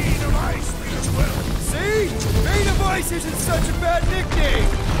Bane of Ice, we will. See? Bane of Ice isn't such a bad nickname!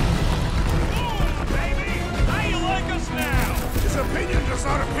 Boom, baby! How you like us now? His opinion does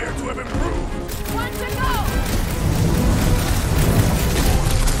not appear to have improved. One to go!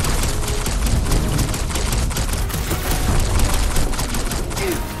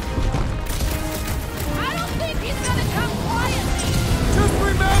 I don't think he's gonna come quietly! Just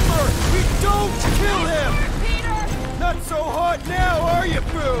remember, we don't kill him! Peter! Not so hot now, are you,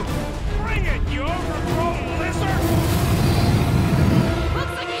 Foom? Bring it, you overgrown lizard!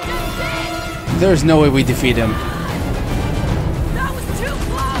 Looks like he just did! There's no way we defeat him. That was too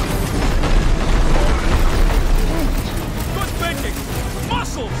close! Good thinking.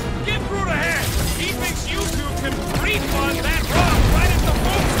 Muscles, give Groot a hand. He thinks you two can refund that rock right at the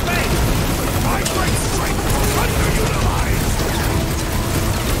Foom's face. My great strength was underutilized.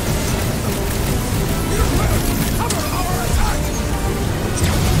 You will cover our attack.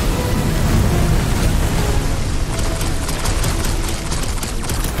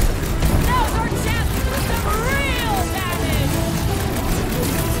 Now's our chance to do some real damage!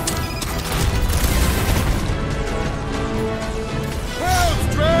 Hells,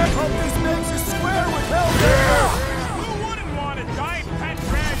 Drax! Hope this makes us square with Hellbender! Who wouldn't want a giant pet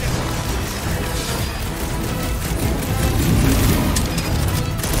dragon?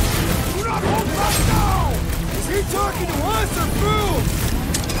 Do not hold back now! Is he talking to us or Foom?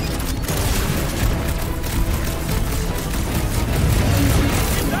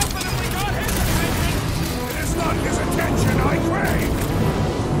 He definitely got his attention. It is not his attention I crave.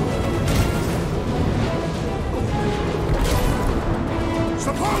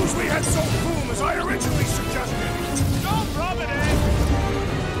 Suppose we had sold Foom as I originally suggested. Don't rub it in.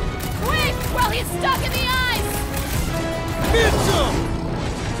 Quick! While he's stuck in the ice! Miss him!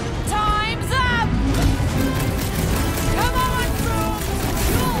 Time's up! Come on, Foom!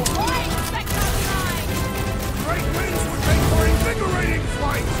 You'll like Sector 9! Great winds would make for invigorating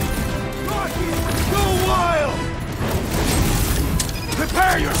flight. Rocket, go wild!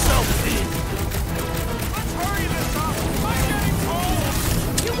 Prepare yourself, Steve. Let's hurry this up. I'm getting cold.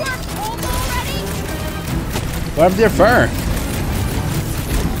 You weren't cold already? What happened to your fur?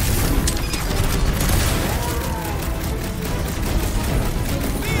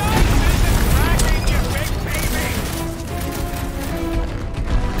 The ice isn't cracking, you big baby.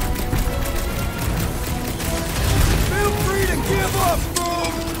 Feel free to give up,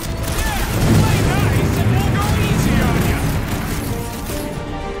 Foom! Yeah, play nice and we'll go easy on you.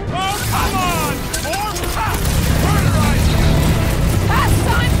 Oh, come on! More pop! Murderize you! Last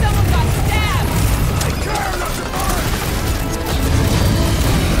time someone got stabbed! I care not to burn!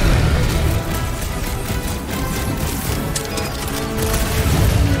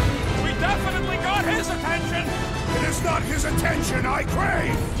 We definitely got his attention! It is not his attention I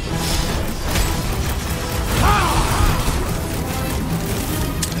crave!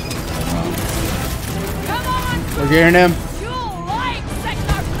 Come on, We're getting him. you'll like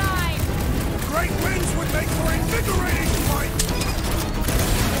Sector 9! Great winds would make for invigorating flight!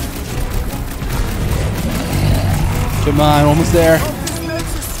 Come on, almost there. Hope this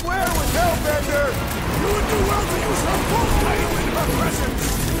makes us square with Hellbender! You would do well to use her full title in her presence!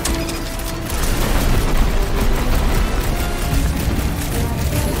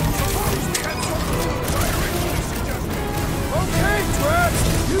 Suppose we had some rules I originally suggested. Okay, Drax!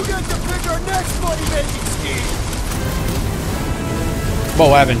 You get to pick our next money-making scheme! What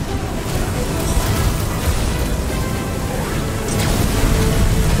happened?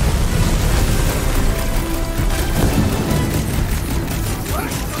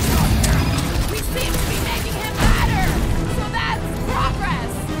 We seem to be making him better! So that's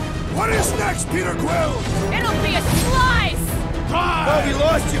progress! What is next, Peter Quill? It'll be a slice! Oh, we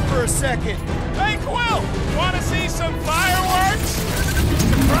lost you for a second! Hey, Quill! Want to see some fireworks?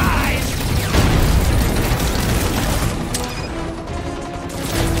 Surprise!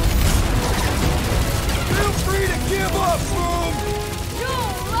 Feel free to give up, Foom!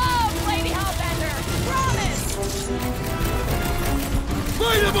 You'll love Lady Hellbender! Promise!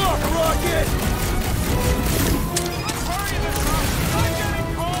 Light him up, Rocket! Let's hurry this up! I'm getting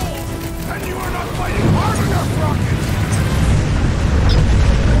cold! And you are not fighting hard enough, Rocket!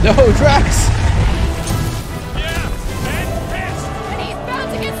 No, Drax! Yeah, and pissed! And he's bound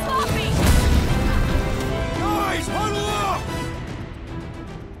to get sloppy! Guys, huddle up!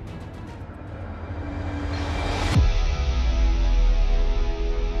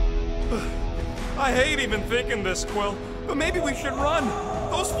 I hate even thinking this, Quill, but maybe we should run.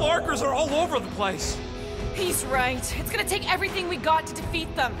 Those flarkers are all over the place. He's right. It's gonna take everything we got to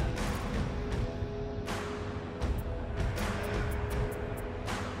defeat them.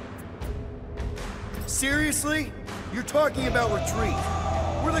 Seriously? You're talking about retreat.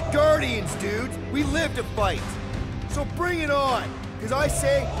 We're the Guardians, dude. We live to fight. So bring it on. Because I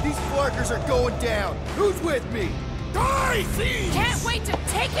say these flarkers are going down. Who's with me? Die, thieves! Can't wait to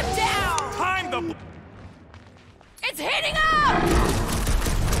take him down! Time the... It's heating up!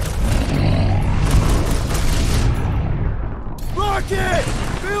 Rocket!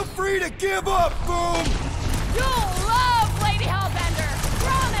 Feel free to give up, Foom! You'll love Lady Hellbender!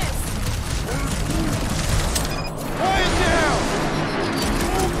 Promise! Quiet down!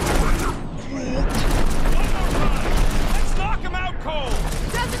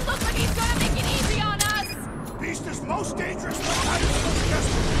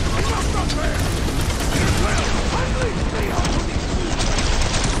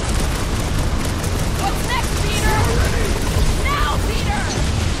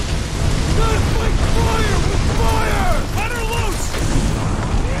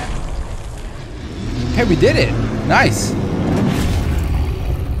 Hey, we did it! Nice!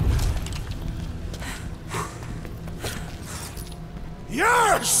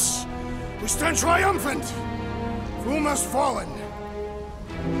 Yes! We stand triumphant! Foom has fallen.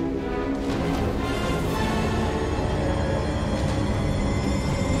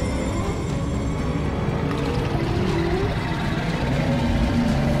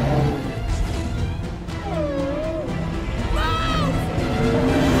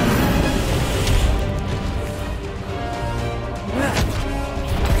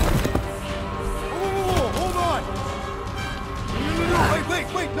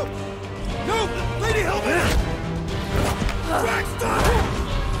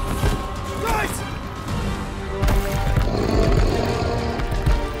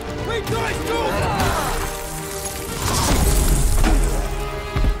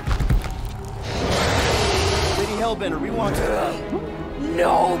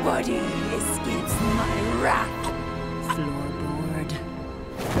 Nobody escapes my wrath. Floorboard.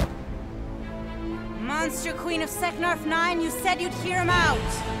 Monster Queen of Seknarf 9, you said you'd hear him out.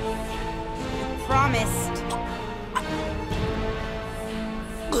 You promised.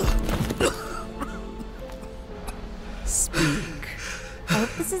 Speak. I hope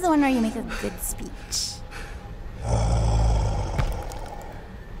this is the one where you make a good speech.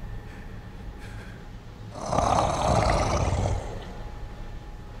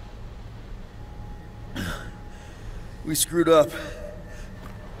 We screwed up.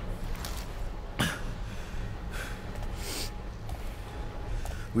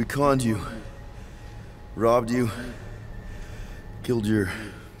 We conned you, robbed you, killed your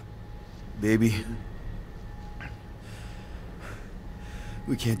baby.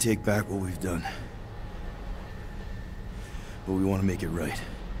 We can't take back what we've done, but we want to make it right.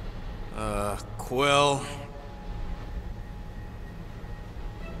 Quill.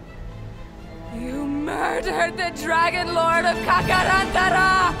 You murdered the Dragon Lord of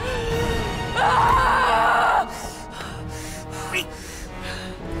Kakarantara! Ah!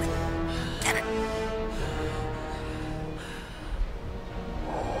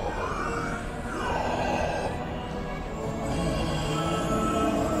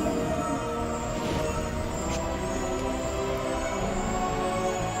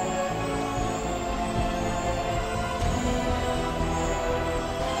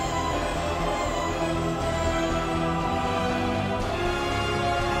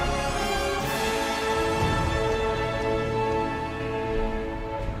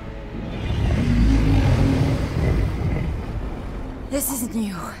 This isn't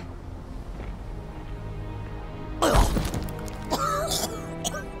you.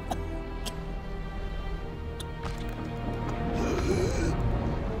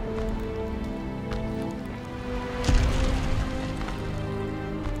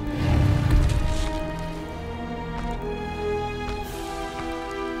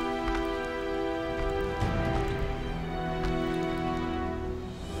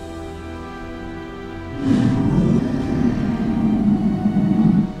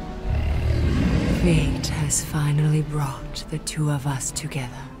 Fate has finally brought the two of us together.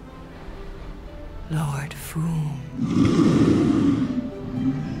 Lord Foom.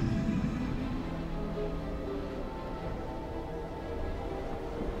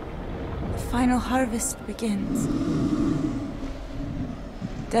 The final harvest begins.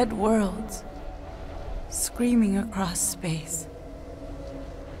 Dead worlds, screaming across space.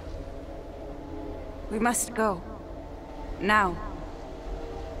 We must go. Now.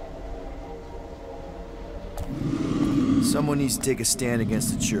 Someone needs to take a stand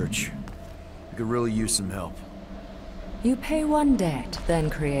against the church. We could really use some help. You pay one debt, then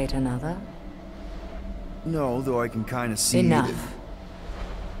create another. No, though I can kind of see Enough.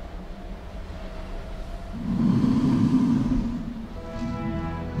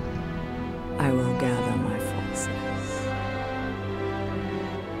 that... I will gather my forces.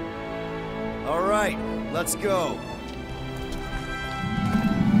 All right, let's go.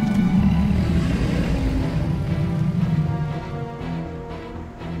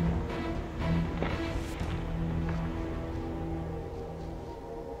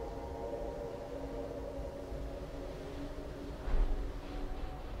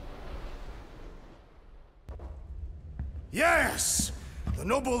 Yes! The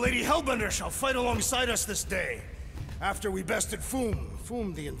noble Lady Hellbender shall fight alongside us this day. After we bested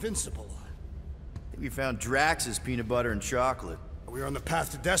Foom the Invincible. I think we found Drax's peanut butter and chocolate. We are on the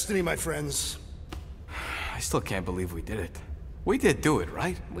path to destiny, my friends. I still can't believe we did it. We did do it,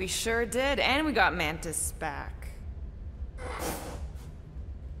 right? We sure did, and we got Mantis back.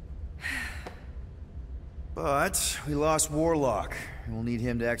 But we lost Warlock, and we'll need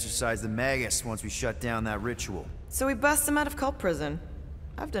him to exercise the Magus once we shut down that ritual. So we bust him out of cult prison.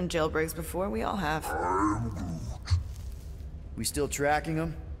 I've done jailbreaks before, we all have. We still tracking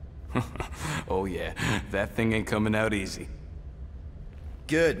him? Oh yeah, that thing ain't coming out easy.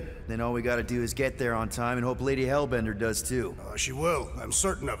 Good. Then all we gotta do is get there on time and hope Lady Hellbender does too. She will. I'm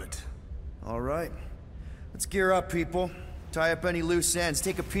certain of it. All right. Let's gear up, people. Tie up any loose ends.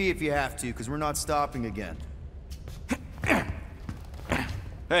 Take a pee if you have to, because we're not stopping again.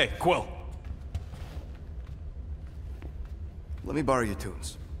 Hey, Quill. Let me borrow your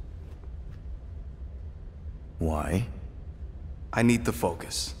tunes. Why? I need to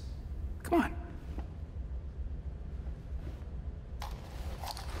focus. Come on.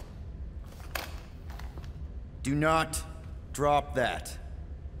 Do not drop that.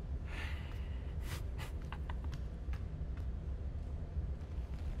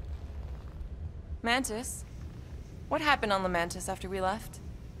 Mantis? What happened on the Mantis after we left?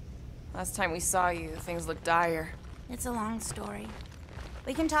 Last time we saw you, things looked dire. It's a long story.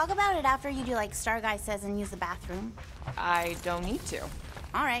 We can talk about it after you do like Star Guy says and use the bathroom. I don't need to.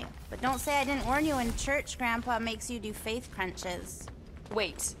 Alright, but don't say I didn't warn you in church Grandpa makes you do faith crunches.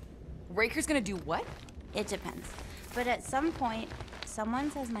 Wait, Raker's gonna do what? It depends. But at some point,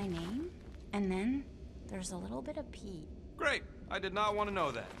 someone says my name, and then there's a little bit of pee. Great. I did not want to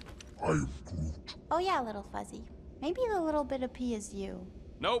know that. Oh yeah, little fuzzy. Maybe the little bit of pee is you.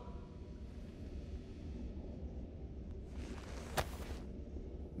 Nope.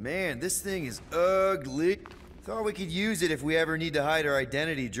 Man, this thing is ugly. Thought we could use it if we ever need to hide our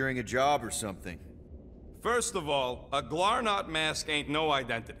identity during a job or something. First of all, a Glarnot mask ain't no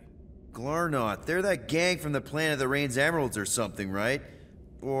identity. Glarnot, they're that gang from the planet that rains emeralds or something, right?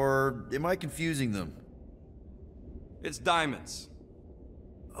 Or am I confusing them? It's diamonds.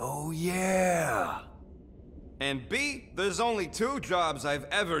 Oh yeah! And B, there's only 2 jobs I've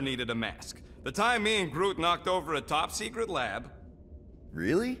ever needed a mask. The time me and Groot knocked over a top-secret lab.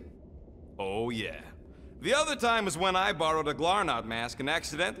 Really? Oh yeah. The other time was when I borrowed a Glarnot mask and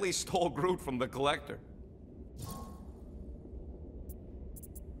accidentally stole Groot from the Collector.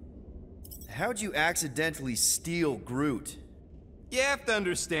 How'd you accidentally steal Groot? You have to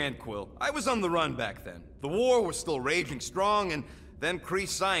understand, Quill. I was on the run back then. The war was still raging strong, and them Kree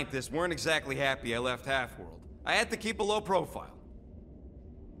scientists weren't exactly happy I left Half-World. I had to keep a low profile.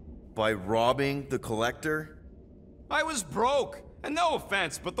 By robbing the Collector? I was broke. And no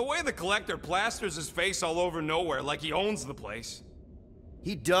offense, but the way the Collector plasters his face all over nowhere like he owns the place.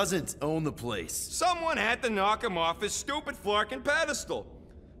 He doesn't own the place. Someone had to knock him off his stupid flarkin' pedestal.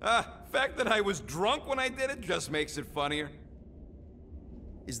 Fact that I was drunk when I did it just makes it funnier.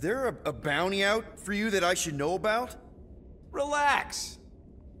 Is there a bounty out for you that I should know about? Relax.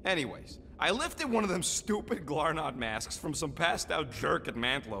 Anyways, I lifted one of them stupid Glarnot masks from some passed-out jerk at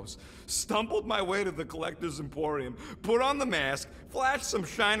Mantlos, stumbled my way to the Collector's Emporium, put on the mask, flashed some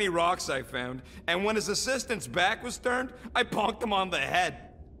shiny rocks I found, and when his assistant's back was turned, I bonked him on the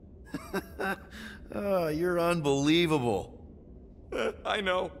head. Oh, you're unbelievable. I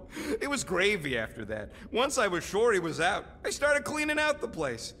know. It was gravy after that. Once I was sure he was out, I started cleaning out the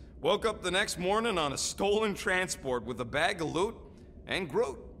place. Woke up the next morning on a stolen transport with a bag of loot and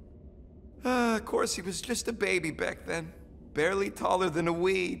Groot. Of course, he was just a baby back then. Barely taller than a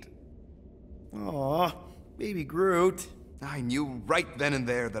weed. Aw, baby Groot. I knew right then and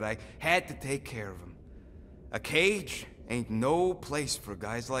there that I had to take care of him. A cage ain't no place for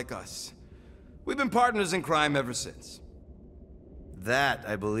guys like us. We've been partners in crime ever since. That,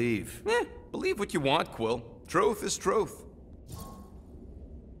 I believe. Believe what you want, Quill. Truth is truth.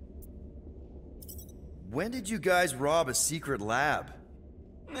 When did you guys rob a secret lab?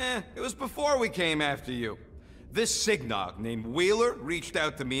 It was before we came after you. This Signog named Wheeler reached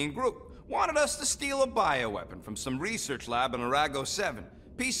out to me and Groot. Wanted us to steal a bioweapon from some research lab in Arago 7.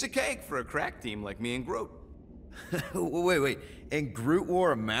 Piece of cake for a crack team like me and Groot. Wait. And Groot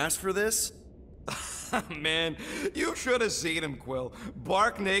wore a mask for this? Man, you should have seen him, Quill.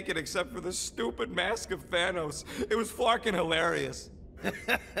 Bark naked except for the stupid mask of Thanos. It was flarkin' hilarious.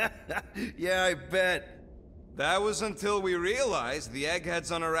 Yeah, I bet. That was until we realized the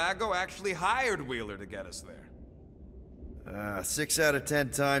eggheads on Arago actually hired Wheeler to get us there. 6 out of 10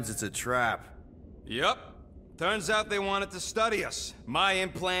 times it's a trap. Yup. Turns out they wanted to study us. My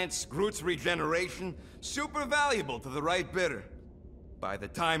implants, Groot's regeneration, super valuable to the right bidder. By the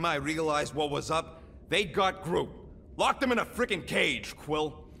time I realized what was up, they'd got Groot. Locked him in a frickin' cage,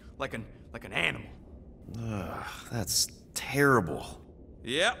 Quill. Like an animal. That's terrible.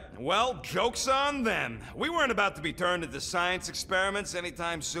 Yep, well, joke's on them. We weren't about to be turned into science experiments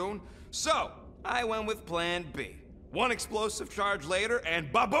anytime soon. So, I went with plan B. One explosive charge later,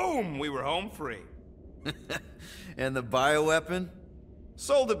 and ba-boom, we were home free. And the bioweapon?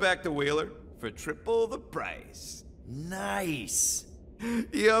 Sold it back to Wheeler for triple the price. Nice.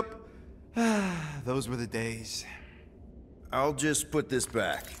 Yep. Those were the days. I'll just put this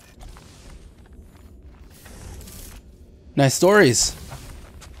back. Nice stories.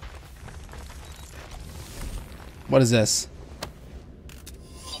 What is this?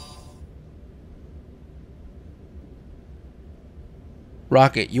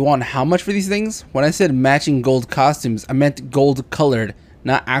 Rocket, you want how much for these things? When I said matching gold costumes, I meant gold colored,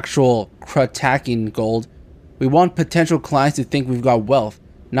 not actual crutacking gold. We want potential clients to think we've got wealth,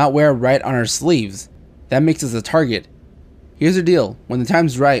 not wear it right on our sleeves. That makes us a target. Here's the deal. When the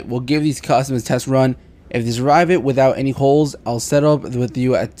time's right, we'll give these costumes a test run. If they survive it without any holes, I'll settle up with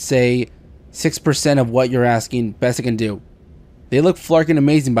you at, say, 6% of what you're asking. Best I can do. They look flarkin'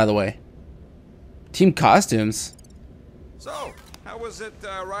 amazing, by the way. Team costumes? So, how was it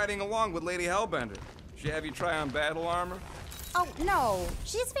riding along with Lady Hellbender? She have you try on battle armor? Oh, no.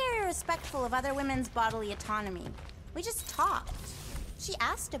 She's very respectful of other women's bodily autonomy. We just talked. She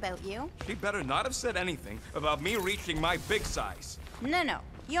asked about you. She better not have said anything about me reaching my big size. No.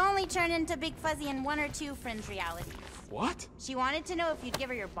 You only turn into Big Fuzzy in 1 or 2 fringe realities. What? She wanted to know if you'd give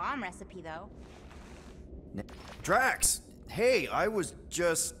her your bomb recipe, though. Drax! Hey, I was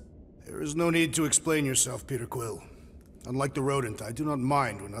just... There is no need to explain yourself, Peter Quill. Unlike the rodent, I do not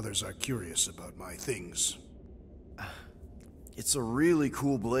mind when others are curious about my things. It's a really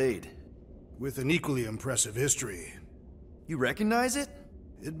cool blade. With an equally impressive history. You recognize it?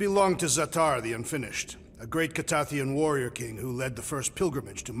 It belonged to Zatar the Unfinished, a great Catathian warrior king who led the first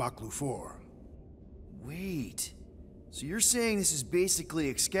pilgrimage to Maklu 4. Wait, so you're saying this is basically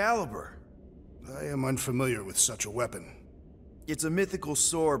Excalibur? I am unfamiliar with such a weapon. It's a mythical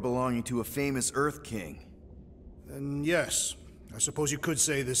sword belonging to a famous Earth King. Then yes, I suppose you could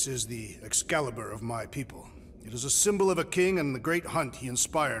say this is the Excalibur of my people. It is a symbol of a king and the great hunt he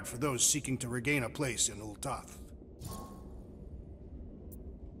inspired for those seeking to regain a place in Ul'Tath.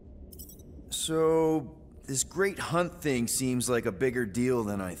 So, this great hunt thing seems like a bigger deal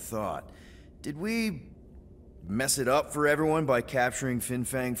than I thought. Did we mess it up for everyone by capturing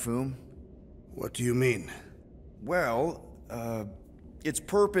Fang Foom? What do you mean? Well, its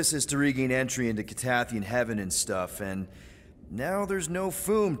purpose is to regain entry into Catathian heaven and stuff, and now there's no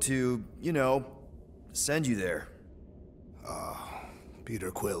Foom to, you know, send you there.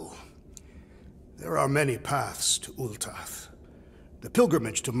 Peter Quill. There are many paths to Ul'Tath. The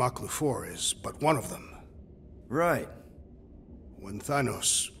pilgrimage to Maklu 4 is but one of them. Right. When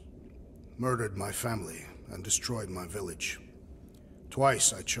Thanos murdered my family and destroyed my village,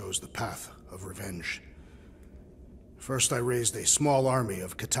 twice I chose the path of revenge. First I raised a small army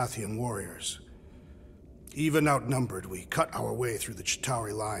of Catathian warriors. Even outnumbered, we cut our way through the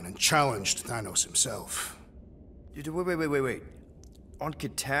Chitauri line and challenged Thanos himself. Wait. On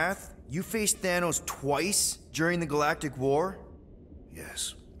Catath, you faced Thanos twice during the Galactic War?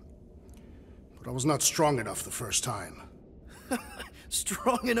 Yes. But I was not strong enough the first time.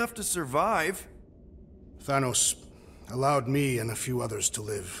 Strong enough to survive? Thanos allowed me and a few others to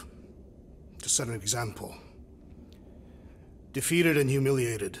live, to set an example. Defeated and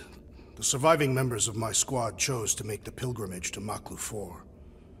humiliated, the surviving members of my squad chose to make the pilgrimage to Maklu 4.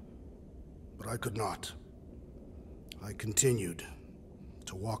 But I could not. I continued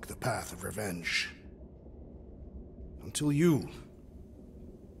to walk the path of revenge. Until you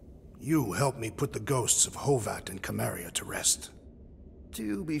helped me put the ghosts of Hovat and Camaria to rest.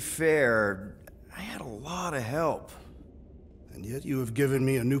 To be fair, I had a lot of help. And yet you have given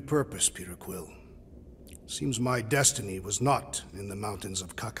me a new purpose, Peter Quill. Seems my destiny was not in the mountains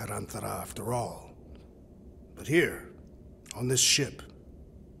of Kakarantara after all, but here, on this ship,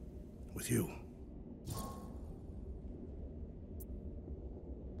 with you.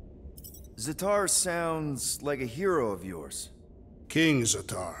 Zatar sounds like a hero of yours. King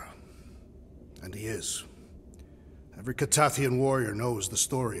Zatar. And he is. Every Catathian warrior knows the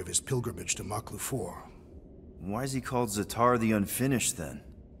story of his pilgrimage to Maklu 4. Why is he called Zatar the Unfinished, then?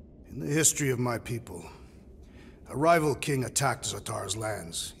 In the history of my people, a rival king attacked Zatar's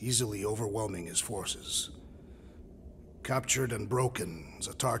lands, easily overwhelming his forces. Captured and broken,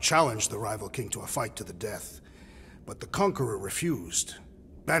 Zatar challenged the rival king to a fight to the death, but the conqueror refused,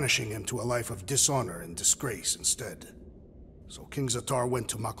 banishing him to a life of dishonor and disgrace instead. So King Zatar went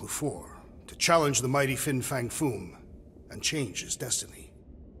to Maklu 4 to challenge the mighty Fang Foom and change his destiny.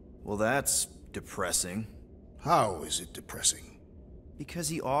 Well, that's depressing. How is it depressing? Because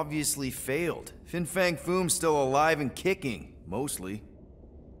he obviously failed. Fang Foom's still alive and kicking, mostly.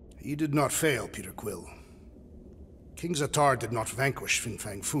 He did not fail, Peter Quill. King Zatar did not vanquish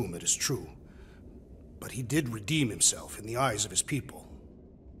Fang Foom, it is true. But he did redeem himself in the eyes of his people.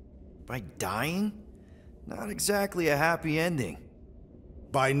 By dying? Not exactly a happy ending.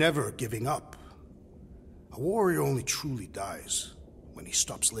 By never giving up. A warrior only truly dies when he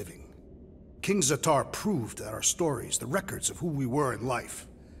stops living. King Zatar proved that our stories, the records of who we were in life,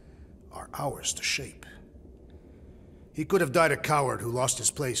 are ours to shape. He could have died a coward who lost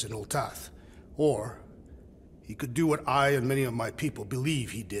his place in Ultath, or he could do what I and many of my people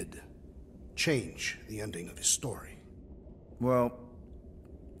believe he did. Change the ending of his story. Well,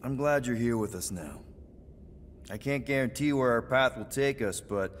 I'm glad you're here with us now. I can't guarantee where our path will take us,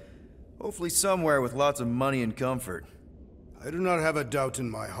 but hopefully somewhere with lots of money and comfort. I do not have a doubt in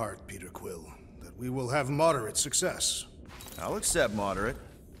my heart, Peter Quill, that we will have moderate success. I'll accept moderate.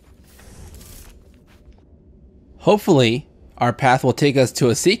 Hopefully, our path will take us to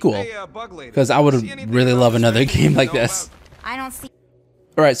a sequel, because I would really love another game like this. I don't see.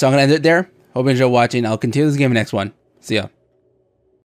 Alright, so I'm going to end it there. Hope you enjoyed watching. I'll continue this game in the next one. See ya.